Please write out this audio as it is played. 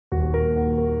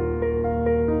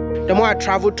The more I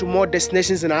travel to more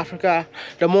destinations in Africa,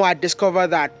 the more I discover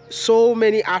that so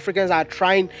many Africans are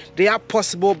trying their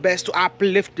possible best to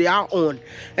uplift their own.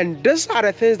 And these are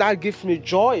the things that give me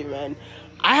joy, man.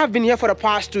 I have been here for the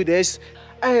past 2 days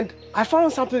and I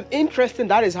found something interesting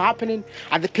that is happening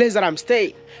at the place that I'm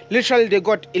staying. Literally, they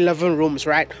got 11 rooms,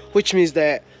 right? Which means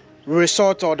the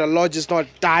resort or the lodge is not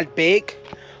that big,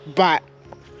 but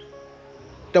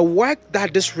the work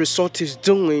that this resort is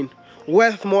doing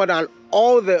worth more than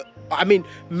all the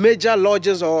major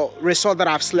lodges or resort that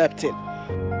I've slept in.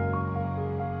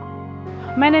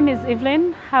 My name is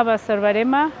Evelyn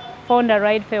WODEMAYA, founder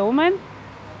Ride for Women,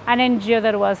 an NGO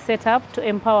that was set up to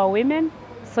empower women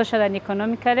socially and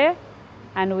economically.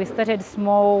 And we started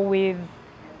small with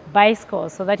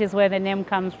bicycles, so that is where the name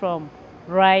comes from,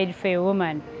 Ride for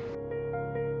Women.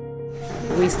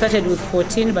 We started with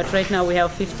 14, but right now we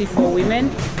have 54 women,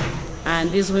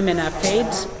 and these women are paid,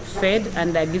 fed,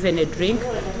 and are given a drink.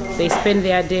 They spend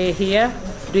their day here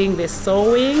doing the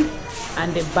sewing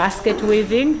and the basket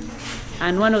weaving.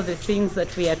 And one of the things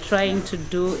that we are trying to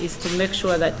do is to make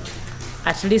sure that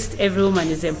at least every woman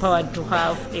is empowered to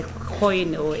have a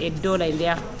coin or a dollar in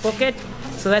their pocket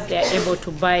so that they are able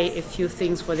to buy a few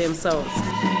things for themselves.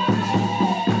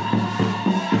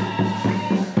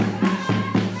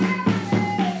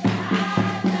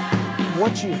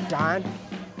 What you've done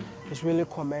is really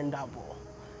commendable.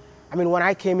 I mean, when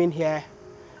I came in here,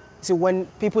 see, when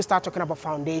people start talking about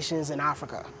foundations in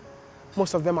Africa,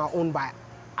 most of them are owned by,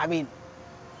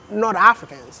 not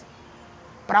Africans.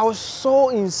 But I was so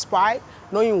inspired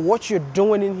knowing what you're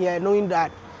doing in here, knowing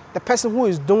that the person who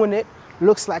is doing it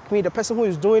looks like me. The person who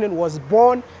is doing it was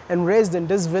born and raised in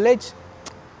this village.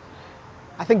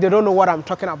 I think they don't know what I'm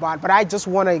talking about, but I just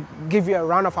want to give you a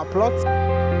round of applause.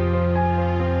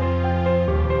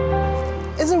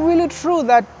 Is it really true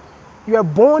that you are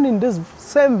born in this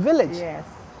same village?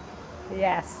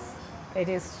 Yes, it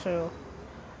is true.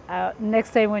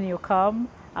 Next time when you come,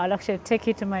 I'll actually take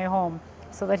you to my home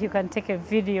so that you can take a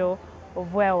video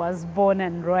of where I was born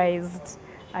and raised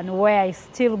and where I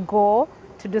still go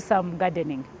to do some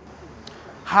gardening.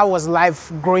 How was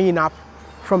life growing up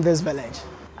from this village?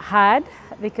 Hard,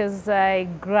 because I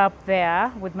grew up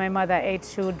there with my mother, 8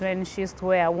 children. She used to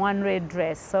wear one red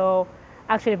dress. So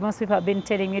actually, most people have been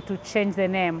telling me to change the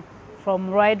name from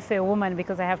Ride for a Woman,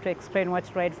 because I have to explain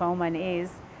what Ride for a Woman is,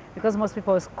 because most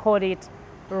people call it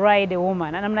Ride a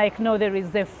Woman. And I'm like, no, there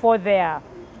is a for there.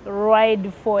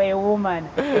 Ride for a woman,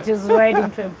 which is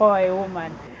riding to empower a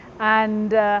woman.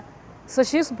 And so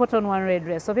she used to put on one red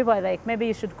dress. So people are like, maybe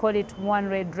you should call it One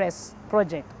Red Dress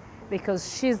Project,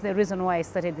 because she's the reason why I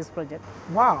started this project.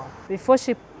 Wow. Before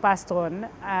she passed on,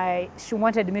 she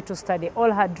wanted me to study.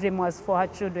 All her dream was for her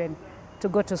children to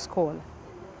go to school.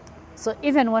 So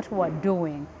even what we were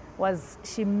doing was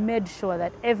she made sure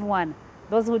that everyone,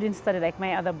 those who didn't study like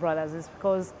my other brothers, is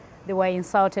because they were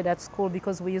insulted at school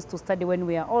because we used to study when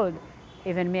we are old.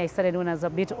 Even me, I studied when I was a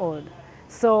bit old.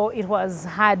 So it was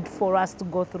hard for us to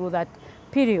go through that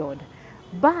period.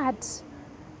 But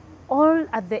all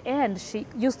at the end, she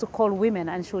used to call women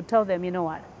and she would tell them, you know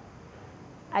what,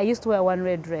 I used to wear one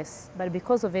red dress, but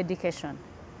because of education,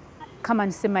 come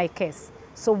and see my case.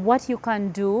 So what you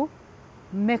can do,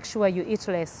 make sure you eat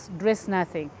less, dress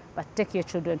nothing, but take your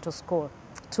children to school.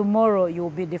 Tomorrow you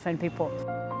will be different people.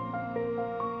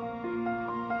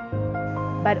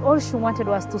 But all she wanted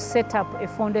was to set up a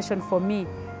foundation for me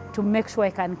to make sure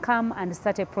I can come and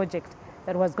start a project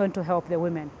that was going to help the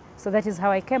women. So that is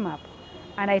how I came up.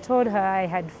 And I told her I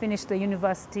had finished the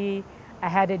university, I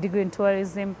had a degree in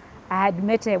tourism, I had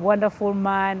met a wonderful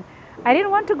man. I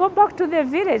didn't want to go back to the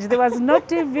village. There was no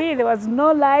TV, there was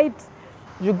no light.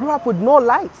 You grew up with no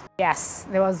light? Yes,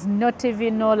 there was no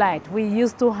TV, no light. We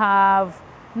used to have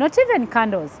not even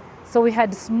candles. So we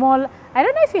had small, I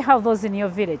don't know if you have those in your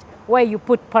village, where you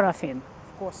put paraffin.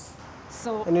 Of course.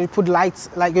 So, and you put lights,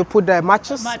 like you put the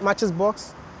matches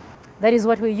box? That is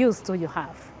what we used to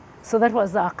have. So that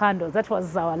was our candle, that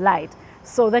was our light.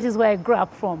 So that is where I grew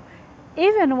up from.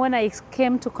 Even when I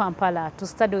came to Kampala to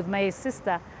study with my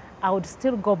sister, I would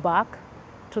still go back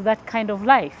to that kind of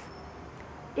life.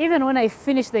 Even when I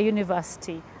finished the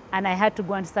university and I had to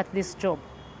go and start this job,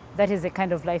 that is the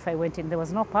kind of life I went in. There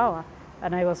was no power,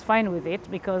 and I was fine with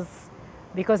it because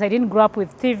I didn't grow up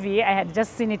with TV. I had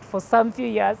just seen it for some few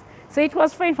years. So it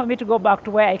was fine for me to go back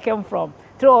to where I came from,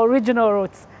 to our original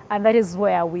roots, and that is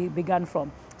where we began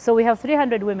from. So we have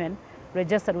 300 women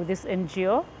registered with this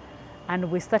NGO,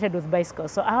 and we started with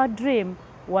bicycles. So our dream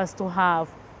was to have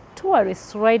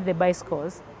tourists ride the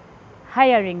bicycles,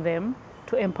 hiring them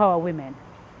to empower women.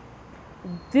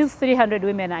 These 300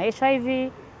 women are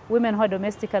HIV, women who are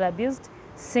domestically abused,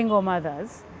 single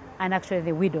mothers, and actually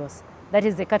the widows. That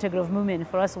is the category of women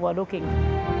for us who are looking.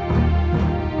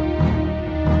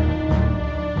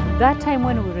 That time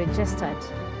when we registered,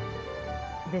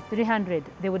 the 300,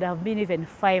 there would have been even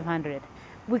 500.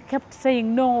 We kept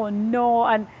saying no, no,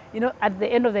 and at the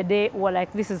end of the day, we're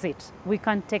like, this is it. We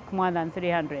can't take more than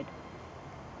 300.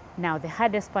 Now, the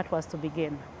hardest part was to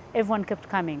begin. Everyone kept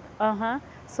coming.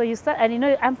 So you start, and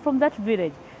I'm from that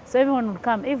village. So everyone would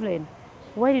come, Evelyn,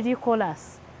 why did you call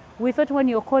us? We thought when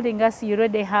you're calling us, you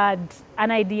already had an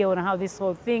idea on how this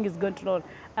whole thing is going to roll.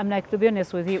 I'm like, to be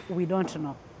honest with you, we don't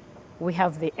know. We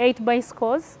have the 8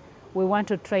 bicycles. We want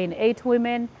to train 8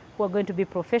 women who are going to be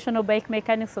professional bike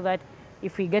mechanics so that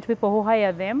if we get people who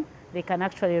hire them, they can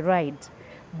actually ride.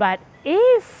 But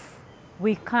if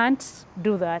we can't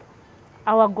do that,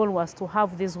 our goal was to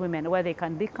have these women where they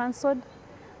can be counseled,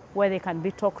 where they can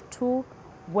be talked to,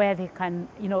 where they can,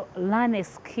 learn a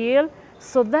skill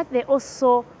so that they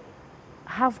also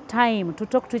have time to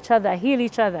talk to each other, heal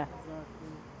each other.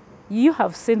 Exactly. You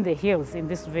have seen the hills in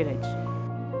this village.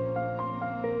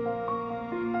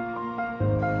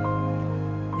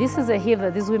 This is a hill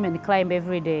that these women climb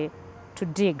every day to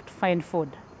dig, to find food.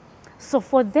 So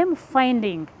for them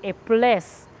finding a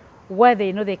place where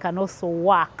they know they can also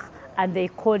work, and they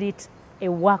call it a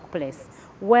workplace,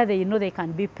 where they know they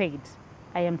can be paid,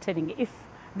 I am telling you, if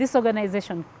this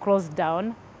organization closed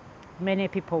down, many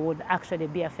people would actually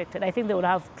be affected. I think they would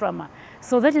have trauma.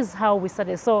 So that is how we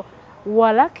started. So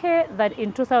we're lucky that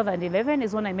in 2011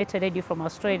 is when I met a lady from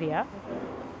Australia.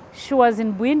 She was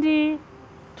in Bwindi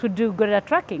to do gorilla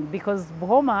tracking because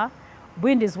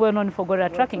Bwindi is well known for gorilla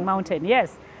tracking, mountain,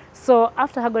 yes. So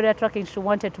after her gorilla tracking, she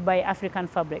wanted to buy African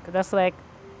fabric. That's like,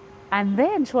 and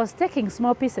then she was taking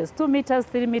small pieces, 2 meters,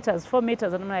 3 meters, 4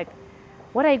 meters. And I'm like,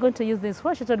 what are you going to use this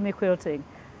for? She told me quilting.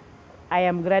 I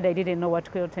am glad I didn't know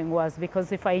what quilting was,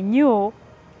 because if I knew,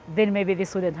 then maybe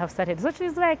this wouldn't have started. So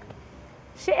she's like,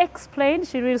 she explained,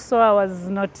 she really saw I was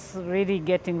not really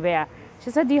getting there. She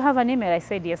said, do you have an email? I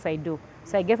said, yes, I do.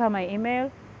 So I gave her my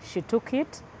email. She took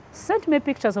it, sent me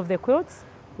pictures of the quilts.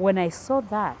 When I saw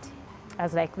that, I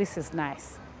was like, this is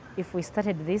nice. If we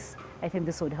started this, I think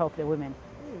this would help the women.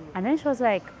 And then she was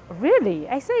like, really?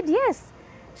 I said, yes.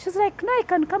 She's like, now I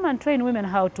can come and train women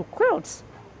how to quilt.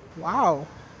 Wow.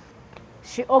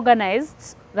 She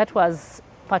organized, that was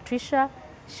Patricia,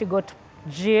 she got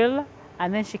Jill,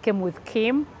 and then she came with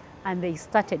Kim, and they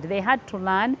started. They had to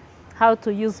learn how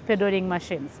to use pedaling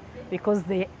machines because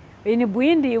in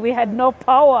Bwindi we had no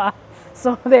power.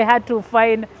 So they had to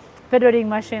find pedaling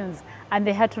machines, and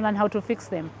they had to learn how to fix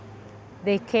them.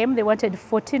 They came, they wanted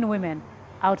 14 women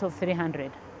out of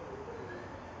 300.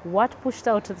 What pushed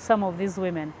out some of these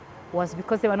women was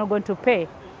because they were not going to pay.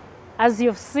 As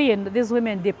you've seen, these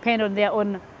women depend on their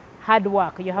own hard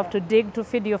work. You have to dig to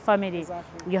feed your family.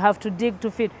 Exactly. You have to dig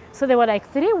to feed. So they were like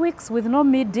 3 weeks with no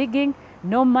me digging,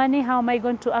 no money. How am I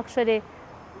going to actually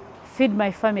feed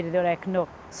my family? They were like, no.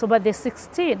 So, but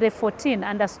the 14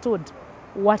 understood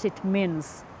what it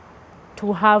means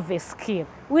to have a skill.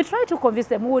 We tried to convince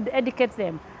them, we would educate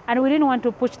them, and we didn't want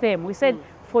to push them. We said,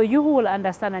 for you who will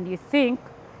understand and you think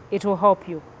it will help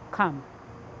you, come.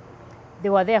 They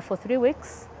were there for 3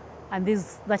 weeks. And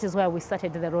that is where we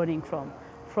started the running from.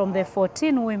 From the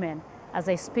 14 women, as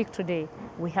I speak today,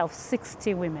 we have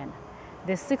 60 women.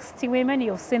 The 60 women,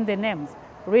 you've seen the names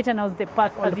written on the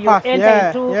path as you enter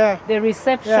into the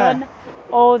reception,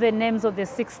 all the names of the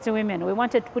 60 women. We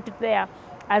wanted to put it there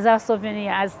as our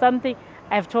souvenir, as something.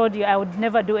 I've told you I would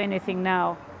never do anything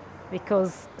now,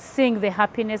 because seeing the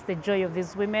happiness, the joy of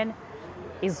these women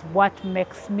is what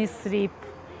makes me sleep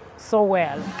so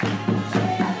well.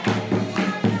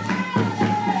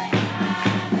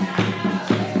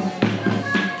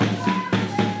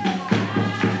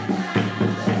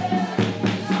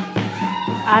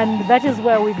 And that is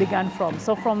where we began from.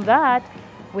 So from that,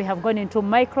 we have gone into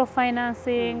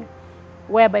microfinancing,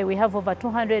 whereby we have over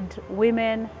 200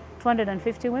 women,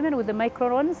 250 women with the micro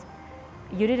loans.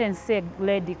 You didn't see a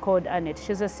lady called Annette.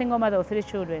 She's a single mother of 3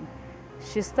 children.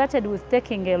 She started with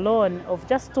taking a loan of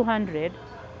just 200.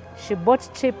 She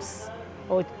bought chips,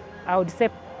 or I would say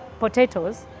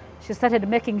potatoes. She started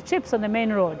making chips on the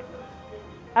main road.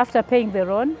 After paying the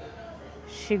loan,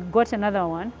 she got another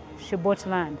one. She bought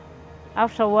land.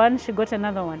 After one, she got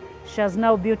another one. She has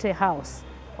now built a house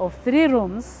of 3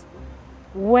 rooms,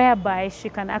 whereby she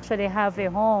can actually have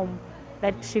a home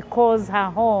that she calls her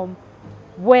home,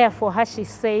 where for her she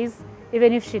says,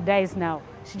 even if she dies now,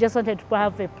 she just wanted to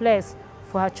have a place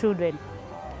for her children.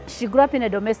 She grew up in a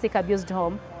domestic abused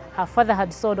home. Her father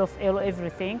had sold off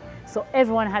everything, so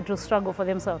everyone had to struggle for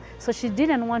themselves. So she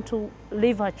didn't want to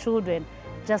leave her children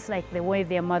just like the way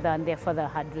their mother and their father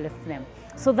had left them.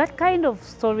 So that kind of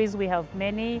stories, we have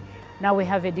many. Now we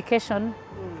have education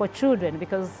for children,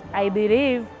 because I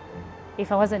believe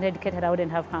if I wasn't educated, I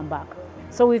wouldn't have come back.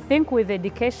 So we think with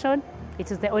education,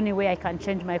 it is the only way I can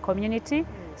change my community.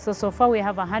 So far we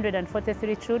have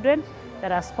 143 children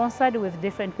that are sponsored with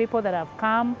different people that have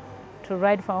come to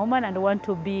Ride for Women and want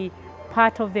to be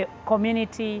part of the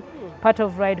community, part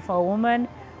of Ride for Women.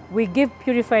 We give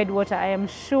purified water. I am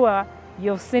sure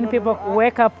you've seen people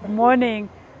wake up morning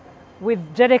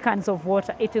with jerrycans of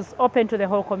water. It is open to the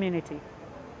whole community.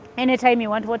 Anytime you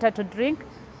want water to drink,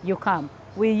 you come.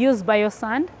 We use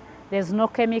biosand. There's no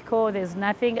chemical, there's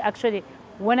nothing. Actually,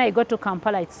 when I go to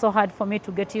Kampala, it's so hard for me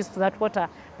to get used to that water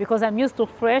because I'm used to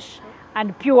fresh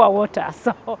and pure water.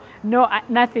 So no,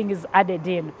 nothing is added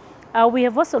in. We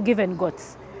have also given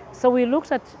goats. So we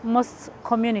looked at most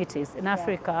communities in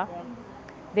Africa,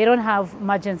 they don't have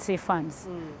emergency funds.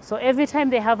 So every time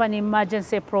they have an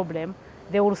emergency problem,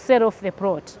 they will sell off the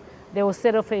plot. They will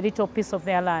sell off a little piece of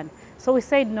their land. So we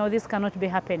said, no, this cannot be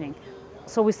happening.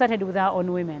 So we started with our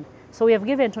own women. So we have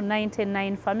given to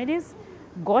 99 families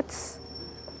goats,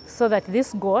 so that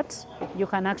this goat, you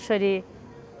can actually,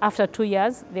 after 2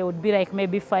 years, there would be like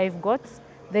maybe 5 goats.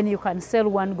 Then you can sell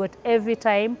 1 goat every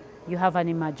time you have an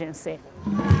emergency.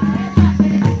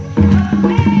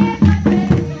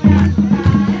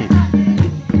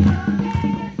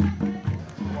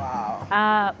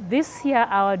 Wow. This year,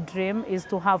 our dream is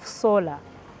to have solar.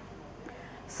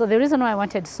 So the reason why I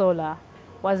wanted solar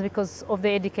was because of the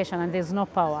education, and there's no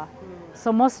power.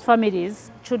 So most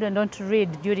families, children don't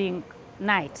read during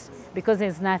night because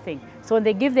there's nothing. So when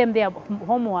they give them their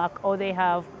homework or they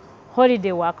have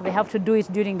holiday work, they have to do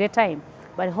it during the time.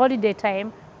 But holiday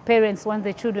time, parents want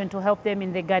the children to help them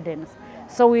in the gardens.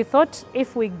 So we thought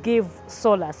if we give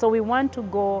solar, so we want to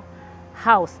go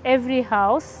house, every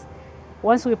house,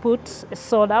 once we put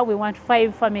solar, we want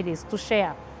 5 families to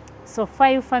share. So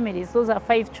 5 families, those are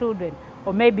 5 children,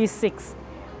 or maybe 6.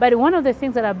 But one of the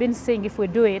things that I've been saying, if we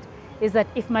do it, is that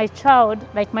if my child,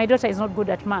 like my daughter is not good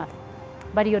at math,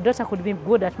 but your daughter could be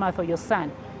good at math, or your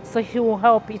son, so he will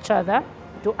help each other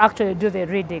to actually do the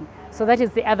reading. So that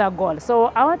is the other goal. So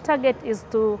our target is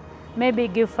to maybe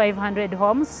give 500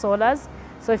 homes, solars.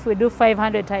 So if we do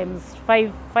 500 times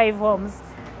 5 homes,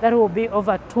 that will be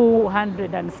over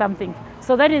 200 and something.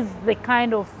 So that is the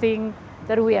kind of thing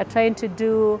that we are trying to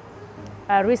do.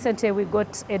 Recently we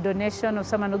got a donation of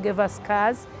someone who gave us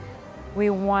cars. We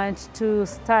want to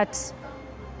start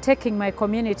taking my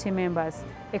community members,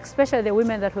 especially the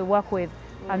women that we work with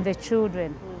and the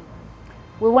children.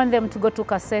 We want them to go to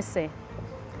Kasese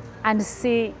and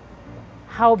see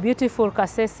how beautiful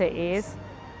Kasese is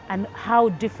and how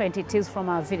different it is from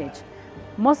our village.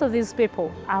 Most of these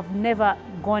people have never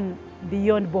gone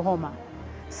beyond Bohoma.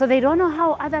 So they don't know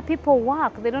how other people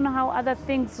work. They don't know how other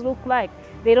things look like.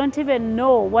 They don't even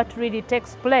know what really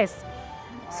takes place.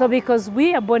 So because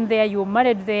we are born there, you're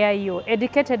married there, you're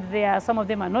educated there, some of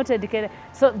them are not educated.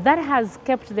 So that has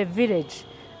kept the village.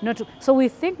 So we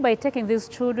think by taking these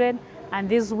children and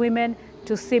these women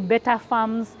to see better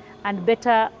farms and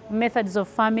better methods of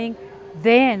farming,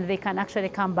 then they can actually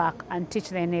come back and teach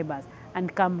their neighbors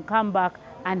and come back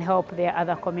and help their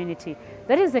other community.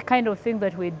 That is the kind of thing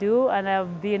that we do, and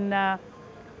I've been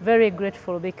very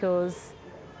grateful, because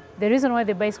the reason why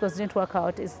the bicycles didn't work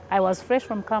out is I was fresh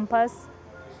from campus.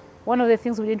 One of the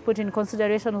things we didn't put in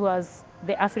consideration was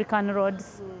the African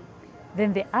roads.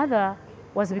 Then the other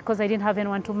was because I didn't have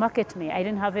anyone to market me. I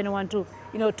didn't have anyone to,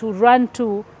 to run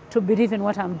to believe in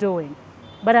what I'm doing.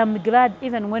 But I'm glad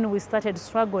even when we started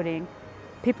struggling,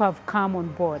 people have come on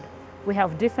board. We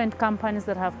have different companies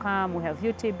that have come. We have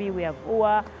UTB, we have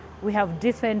UA, we have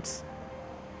different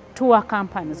tour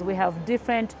companies. We have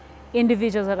different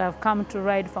individuals that have come to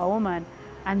Ride for Women,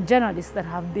 and journalists that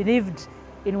have believed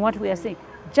in what we are saying.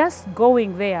 Just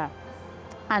going there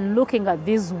and looking at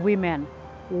these women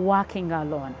working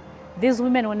alone. These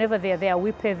women, whenever they're there,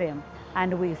 we pay them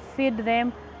and we feed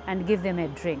them and give them a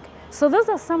drink. So those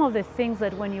are some of the things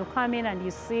that when you come in and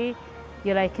you see,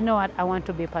 you're like, you know what, I want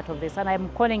to be part of this. And I'm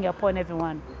calling upon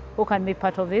everyone who can be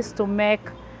part of this to make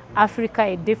Africa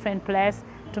a different place,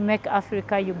 to make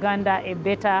Africa, Uganda, a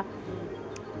better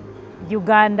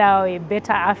Uganda or a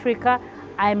better Africa.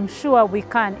 I'm sure we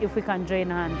can if we can join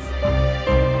hands.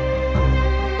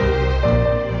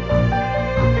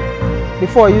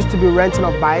 Before it used to be renting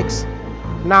of bikes.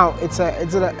 Now it's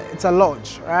a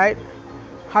lodge, right?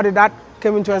 How did that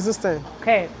come into existence?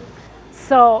 Okay,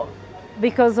 so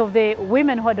because of the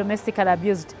women who are domestically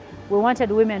abused, we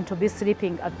wanted women to be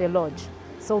sleeping at the lodge.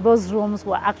 So those rooms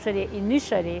were actually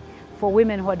initially for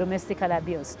women who are domestically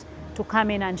abused, to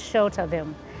come in and shelter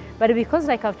them. But because,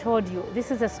 like I've told you,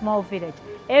 this is a small village,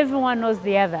 everyone knows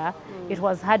the other, it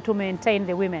was hard to maintain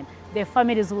the women. Their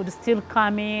families would still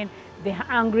come in, the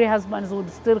angry husbands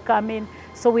would still come in.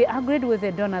 So we agreed with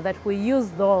the donor that we use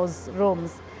those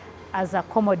rooms as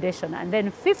accommodation, and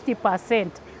then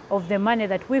 50% of the money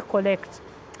that we collect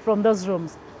from those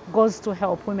rooms goes to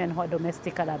help women who are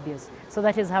domestically abused. So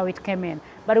that is how it came in.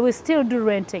 But we still do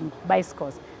renting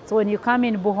bicycles. So when you come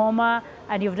in Buhoma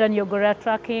and you've done your gorilla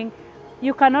tracking,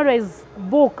 you can always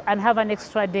book and have an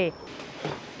extra day.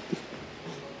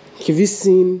 Have you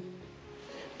seen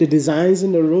the designs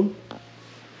in the room?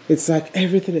 It's like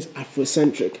everything is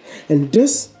Afrocentric. And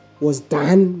this was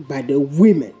done by the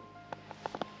women.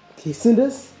 You seen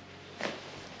this?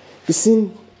 You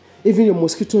seen even your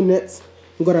mosquito nets?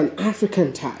 You got an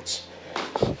African touch.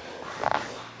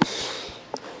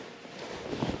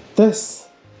 This,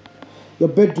 your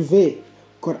bed duvet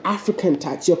got African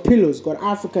touch. Your pillows got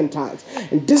African touch.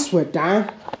 And this were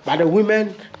done by the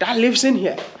women that lives in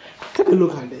here. Take a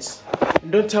look at this.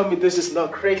 And don't tell me this is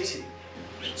not crazy.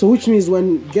 So which means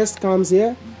when guest comes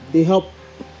here, they help?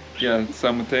 Yeah,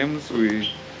 sometimes we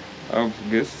have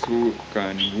guests who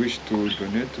can wish to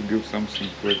donate, to give something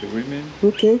for the women.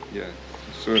 Okay. Yeah,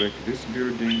 so like this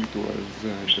building, it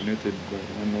was donated by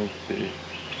one of the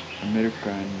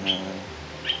American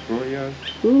lawyers.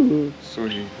 So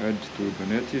he had to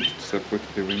donate it to support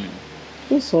the women.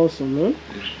 That's awesome, man.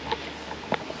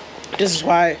 Yeah. This is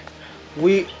why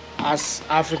we as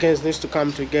Africans need to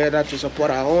come together to support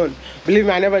our own. Believe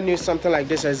me, I never knew something like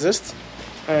this exists,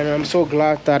 and I'm so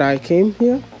glad that I came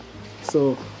here.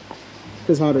 So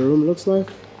this is how the room looks like,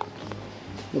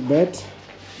 the bed.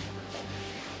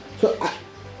 So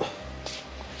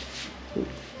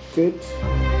good.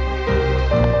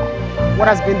 What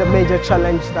has been the major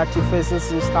challenge that you face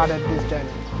since you started this journey?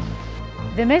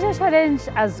 The major challenge,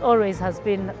 as always, has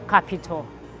been capital,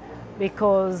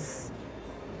 because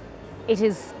it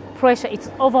is pressure, it's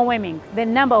overwhelming, the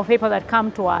number of people that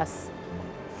come to us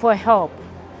for help.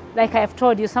 Like I've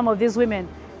told you, some of these women,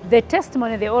 the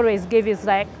testimony they always give is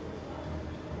like,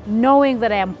 knowing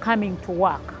that I am coming to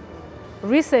work.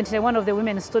 Recently, one of the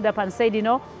women stood up and said, you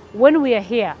know, when we are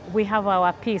here, we have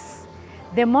our peace.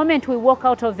 The moment we walk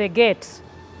out of the gate,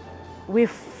 we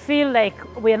feel like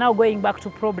we are now going back to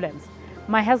problems.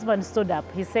 My husband stood up.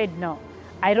 He said, no,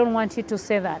 I don't want you to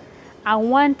say that. I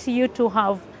want you to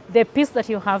have the peace that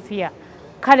you have here.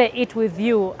 Carry it with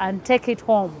you and take it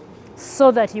home so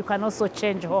that you can also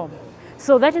change home.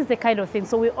 So that is the kind of thing.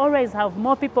 So we always have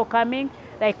more people coming.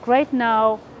 Like right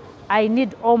now, I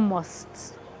need almost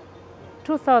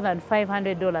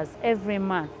 $2,500 every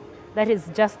month. That is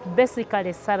just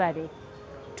basically salary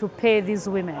to pay these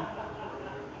women.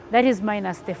 That is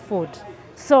minus the food.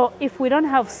 So if we don't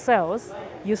have sales,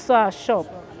 you saw our shop.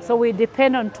 So we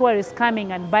depend on tourists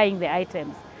coming and buying the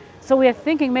items. So we are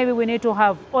thinking maybe we need to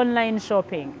have online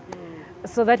shopping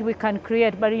so that we can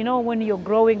create. But you know, when you're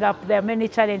growing up, there are many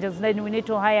challenges. Then we need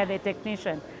to hire the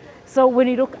technician. So when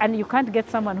you look, and you can't get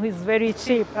someone who is very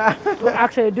cheap to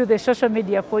actually do the social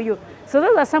media for you. So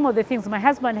those are some of the things. My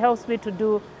husband helps me to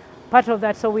do part of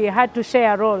that. So we had to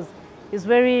share roles. He's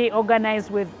very organized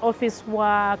with office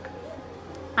work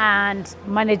and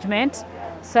management.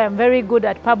 So I'm very good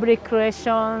at public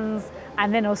relations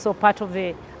and then also part of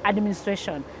the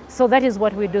administration. So that is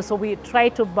what we do. So we try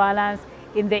to balance.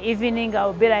 In the evening,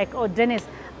 I'll be like, oh, Dennis,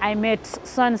 I met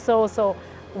so-and-so, so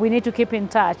we need to keep in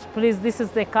touch. Please, this is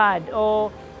the card.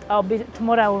 Or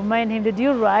tomorrow I'll remind him, did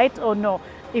you write or no?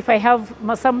 If I have,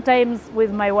 sometimes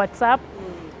with my WhatsApp,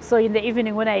 so in the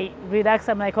evening when I relax,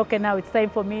 I'm like, okay, now it's time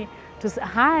for me to say,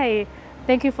 hi,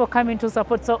 thank you for coming to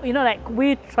support. So, you know, like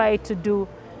we try to do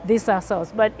this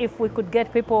ourselves. But if we could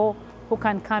get people who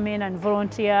can come in and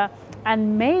volunteer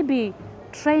and maybe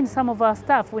train some of our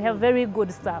staff. We have very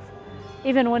good staff.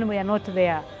 Even when we are not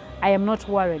there, I am not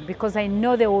worried because I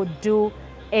know they will do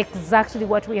exactly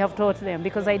what we have taught them.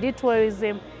 Because I did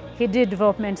tourism, he did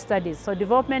development studies. So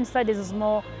development studies is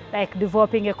more like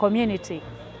developing a community.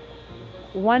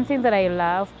 One thing that I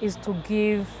love is to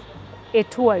give a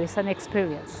tourist an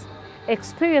experience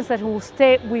that will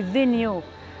stay within you.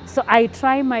 So I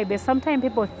try my best. Sometimes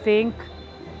people think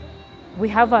we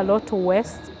have a lot to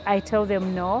waste. I tell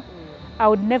them no. I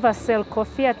would never sell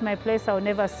coffee at my place. I would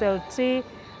never sell tea.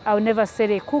 I would never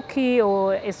sell a cookie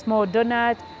or a small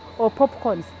donut or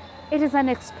popcorns. It is an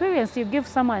experience. You give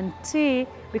someone tea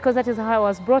because that is how I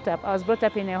was brought up. I was brought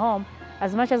up in a home.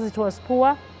 As much as it was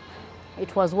poor,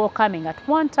 it was welcoming. At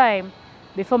one time,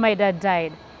 before my dad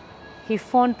died, he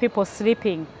found people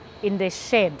sleeping in the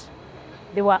shed.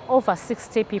 There were over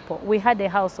 60 people. We had a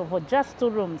house of just 2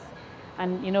 rooms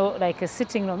and, you know, like a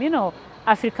sitting room. You know,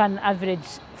 African average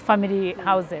family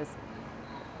houses.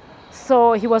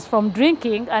 So he was from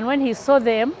drinking, and when he saw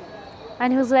them,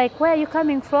 and he was like, where are you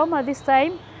coming from at this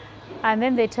time? And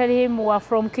then they tell him, we're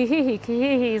from Kihihi.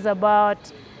 Kihihi is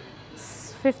about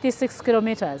 56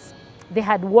 kilometers. They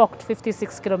had walked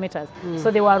 56 kilometers.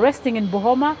 So they were resting in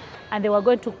Buhoma, and they were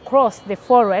going to cross the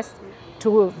forest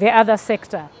to the other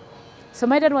sector. So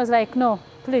my dad was like, no,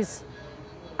 please,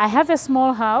 I have a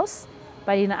small house,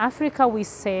 but in Africa we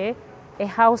say a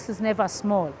house is never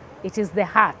small. It is the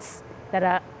hearts that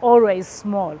are always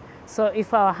small. So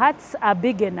if our hearts are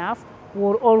big enough,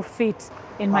 we'll all fit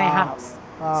in my house.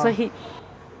 So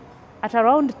at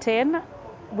around 10,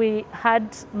 we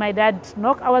had my dad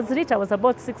knock. I was little, I was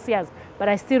about 6 years, but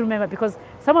I still remember, because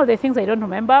some of the things I don't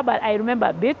remember, but I remember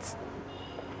a bit.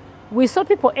 We saw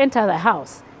people enter the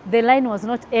house. The line was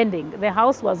not ending. The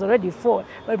house was already full,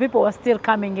 but people were still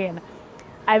coming in.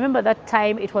 I remember that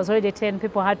time it was already 10.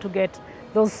 People had to get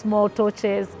those small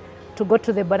torches to go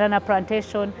to the banana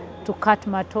plantation to cut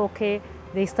matoke.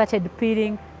 They started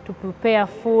peeling to prepare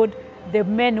food. The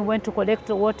men went to collect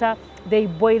the water. They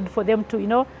boiled for them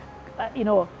to,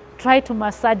 try to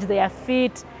massage their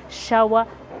feet, shower,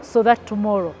 so that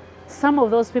tomorrow, some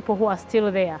of those people who are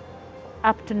still there,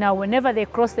 up to now, whenever they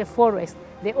cross the forest,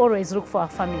 they always look for a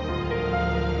family.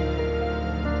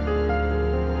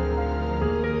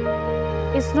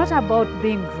 It's not about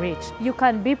being rich. You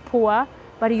can be poor,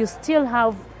 but you still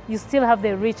have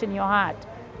the rich in your heart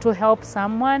to help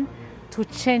someone, to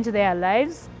change their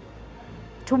lives,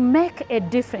 to make a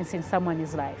difference in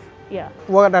someone's life. Yeah.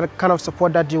 What are the kind of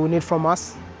support that you need from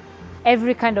us?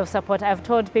 Every kind of support. I've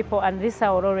told people, and this I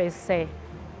will always say,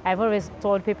 I've always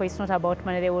told people it's not about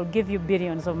money. They will give you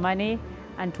billions of money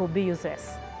and it will be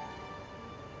useless.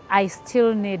 I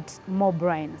still need more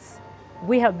brains.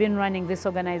 We have been running this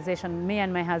organization, me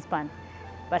and my husband,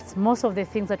 but most of the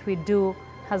things that we do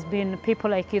has been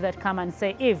people like you that come and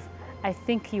say, Eve, I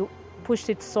think you pushed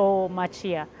it so much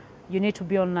here. You need to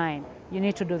be online. You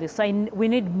need to do this. So we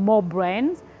need more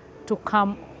brains to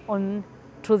come on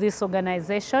to this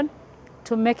organization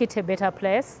to make it a better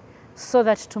place, so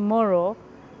that tomorrow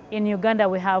in Uganda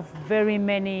we have very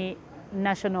many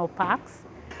national parks,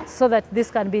 so that this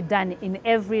can be done in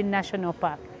every national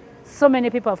park. So many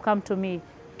people have come to me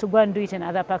to go and do it in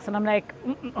other parks, and I'm like,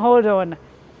 hold on.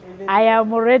 I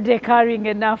am already carrying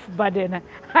enough burden.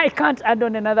 I can't add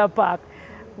on another park.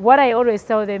 What I always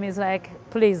tell them is like,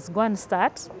 please go and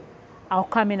start. I'll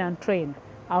come in and train.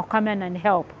 I'll come in and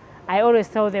help. I always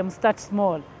tell them, start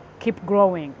small, keep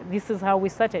growing. This is how we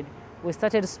started. We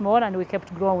started small and we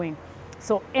kept growing.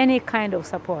 So any kind of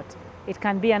support. It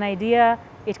can be an idea,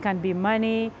 it can be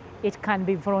money, it can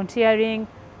be volunteering,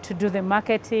 to do the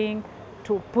marketing,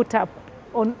 to put up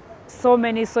on so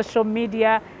many social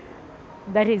media.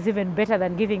 That is even better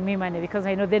than giving me money, because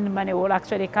I know then money will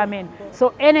actually come in.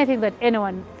 So anything that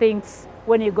anyone thinks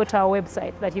when you go to our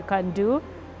website that you can do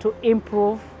to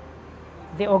improve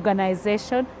the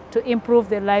organization, to improve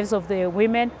the lives of the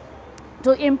women,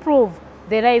 to improve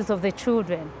the lives of the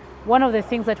children. One of the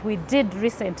things that we did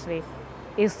recently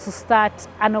is to start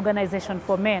an organization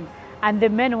for men, and the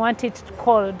men want it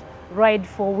called Ride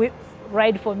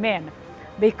for Men,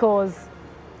 because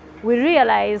we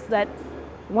realized that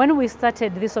when we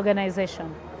started this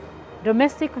organization,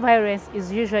 domestic violence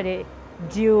is usually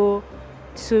due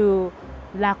to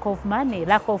lack of money,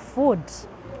 lack of food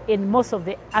in most of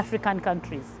the African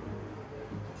countries.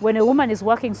 When a woman is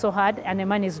working so hard and a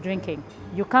man is drinking,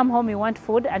 you come home, you want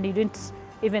food, and you didn't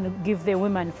even give the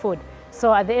woman food.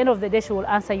 So at the end of the day, she will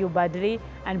answer you badly,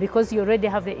 and because you already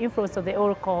have the influence of the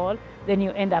alcohol, then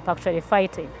you end up actually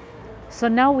fighting. So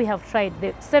now we have tried,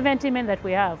 the 70 men that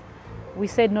we have, we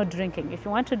said no drinking. If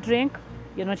you want to drink,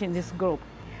 you're not in this group.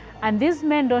 And these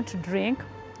men don't drink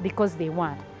because they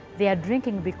want. They are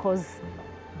drinking because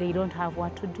they don't have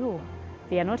what to do.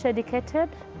 They are not educated.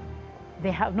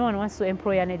 No one wants to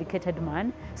employ an educated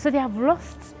man. So they have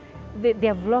lost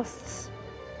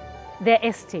their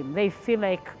esteem. They feel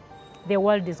like the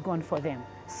world is gone for them.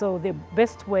 So the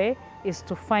best way is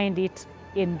to find it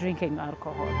in drinking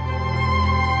alcohol.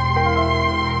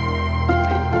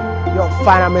 Your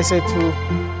final message to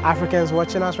Africans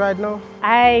watching us right now?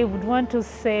 I would want to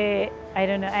say, I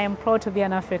am proud to be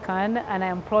an African, and I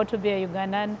am proud to be a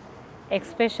Ugandan,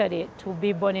 especially to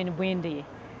be born in Bwindi.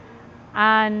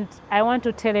 And I want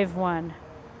to tell everyone,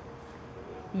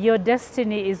 your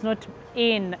destiny is not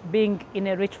in being in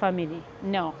a rich family,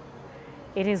 no.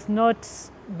 It is not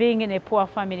being in a poor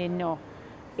family, no.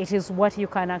 It is what you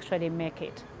can actually make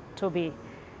it to be.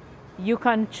 You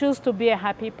can choose to be a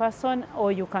happy person,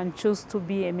 or you can choose to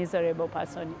be a miserable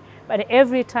person. But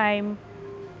every time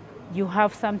you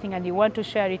have something and you want to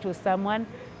share it with someone,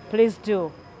 please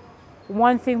do.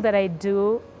 One thing that I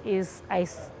do is I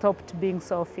stopped being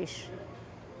selfish.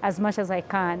 As much as I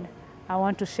can, I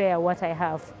want to share what I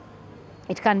have.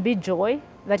 It can be joy.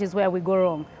 That is where we go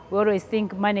wrong. We always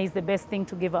think money is the best thing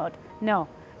to give out. No,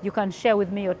 you can share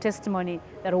with me your testimony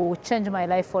that will change my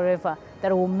life forever,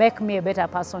 that will make me a better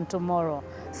person tomorrow.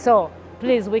 So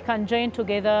please, we can join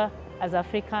together as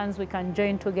Africans, we can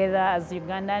join together as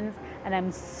Ugandans, and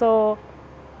I'm so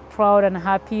proud and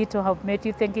happy to have met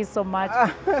you. Thank you so much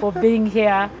for being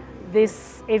here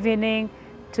this evening,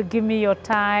 to give me your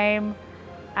time.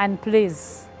 And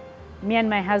please, me and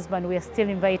my husband, we are still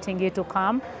inviting you to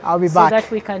come. I'll be so back. So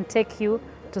that we can take you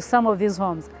to some of these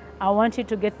homes. I want you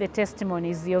to get the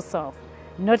testimonies yourself.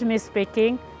 Not me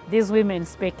speaking, these women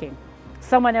speaking.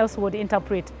 Someone else would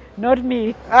interpret, not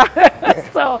me.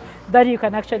 So that you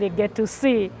can actually get to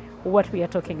see what we are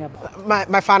talking about.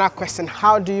 My final question,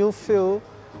 how do you feel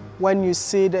when you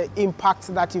see the impact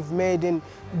that you've made in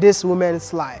this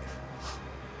woman's life?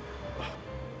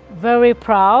 Very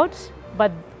proud,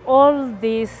 but all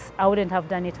this, I wouldn't have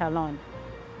done it alone.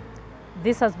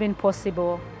 This has been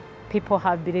possible. People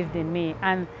have believed in me,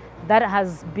 and that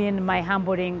has been my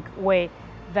humbling way,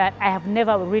 that I have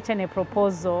never written a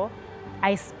proposal.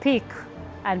 I speak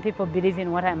and people believe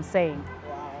in what I'm saying.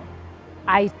 Wow.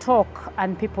 I talk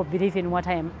and people believe in what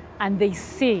I am, and they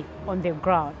see on the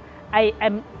ground. I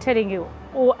am telling you,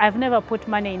 I've never put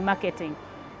money in marketing.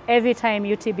 Every time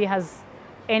UTB has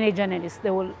any journalist,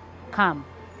 they will come.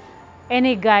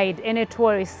 Any guide, any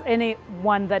tourist,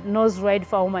 anyone that knows Ride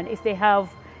for Women, if they have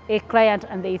a client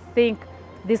and they think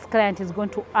this client is going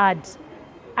to add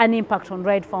an impact on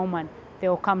Ride for Women, they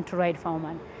will come to Ride for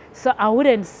Women. So I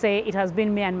wouldn't say it has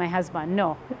been me and my husband.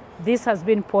 No, this has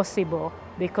been possible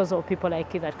because of people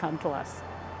like you that come to us.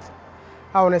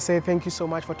 I want to say thank you so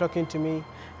much for talking to me,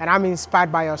 and I'm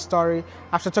inspired by your story.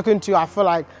 After talking to you, I feel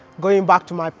like going back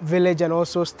to my village and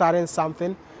also starting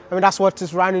something. I mean, that's what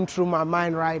is running through my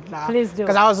mind right now. Please do.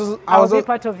 Because I will be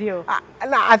part of you.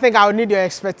 I think I would need your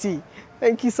expertise.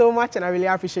 Thank you so much, and I really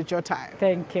appreciate your time.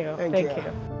 Thank you. Thank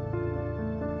you.